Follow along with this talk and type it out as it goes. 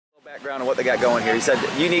Background on what they got going here. You said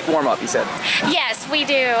unique warm-up, you said. Yes, we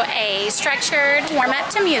do a structured warm-up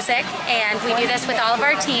to music, and we do this with all of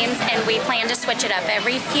our teams, and we plan to switch it up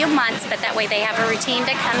every few months, but that way they have a routine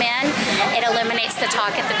to come in. It eliminates the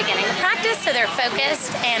talk at the beginning of practice, so they're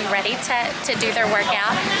focused and ready to do their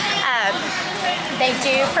workout. They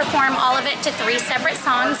do perform all of it to 3 separate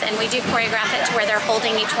songs, and we do choreograph it to where they're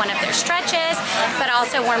holding each one of their stretches, but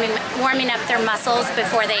also warming up their muscles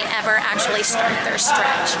before they ever actually start their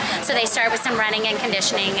stretch. So they start with some running and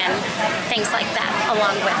conditioning and things like that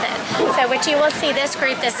along with it. So what you will see this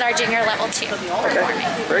group, this is our junior level 2 performing.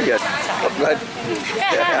 Okay. Very good. Well,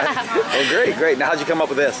 well, great. Now how'd you come up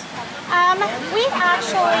with this? We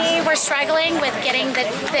actually were struggling with getting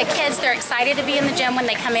the kids, they're excited to be in the gym when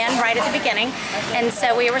they come in right at the beginning, and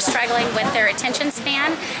so we were struggling with their attention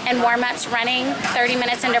span and warm-ups running 30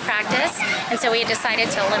 minutes into practice, and so we decided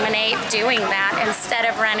to eliminate doing that instead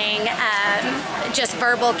of running just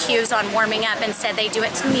verbal cues on warming up. Instead they do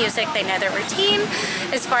it to music, they know their routine.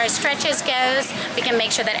 As far as stretches goes, we can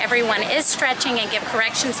make sure that everyone is stretching and give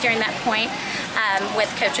corrections during that point with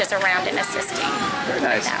coaches around and assisting. Very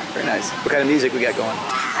nice, very nice. What kind of music we got going?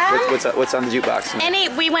 What's on the jukebox?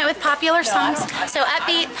 We went with popular songs, so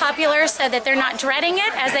upbeat, popular, so that they're not dreading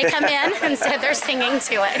it as they come in, instead they're singing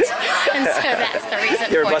to it, and so that's the reason.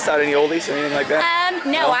 You ever bust out any oldies or anything like that?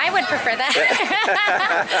 No, I would prefer that,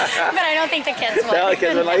 but I don't think the kids would. No, the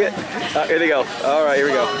kids would like it? Here they go. All right, here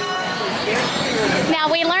we go. Now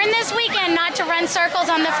we learned this weekend not to run circles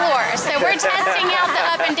on the floor, so we're testing out the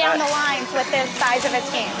up and down the lines with this size of a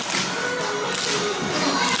team.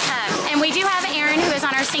 And we do have Aaron, who is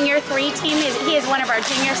on our senior 3 team. He is one of our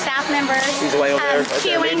junior staff members. He's way over there.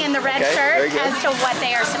 Cueing in the red shirt as to what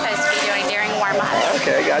they are supposed to be doing during warm-up.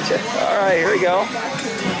 Okay, gotcha. All right, here we go.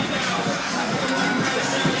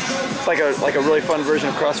 It's like a really fun version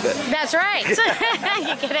of CrossFit. That's right.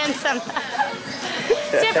 You get in some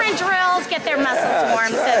different drills, get their muscles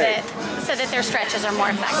warm, so that their stretches are more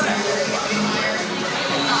effective.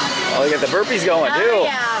 Oh, you got the burpees going too.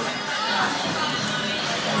 Yeah.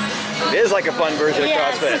 It is like a fun version of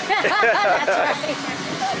CrossFit. That's right.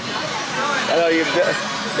 I know you're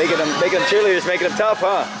making them cheerleaders, making them tough,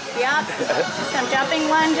 huh? Yep. Some jumping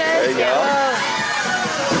lunges. There you go.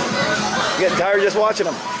 You getting tired just watching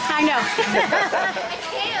them? I know.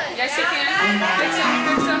 Yes, you can. Fix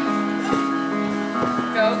them.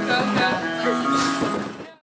 Go.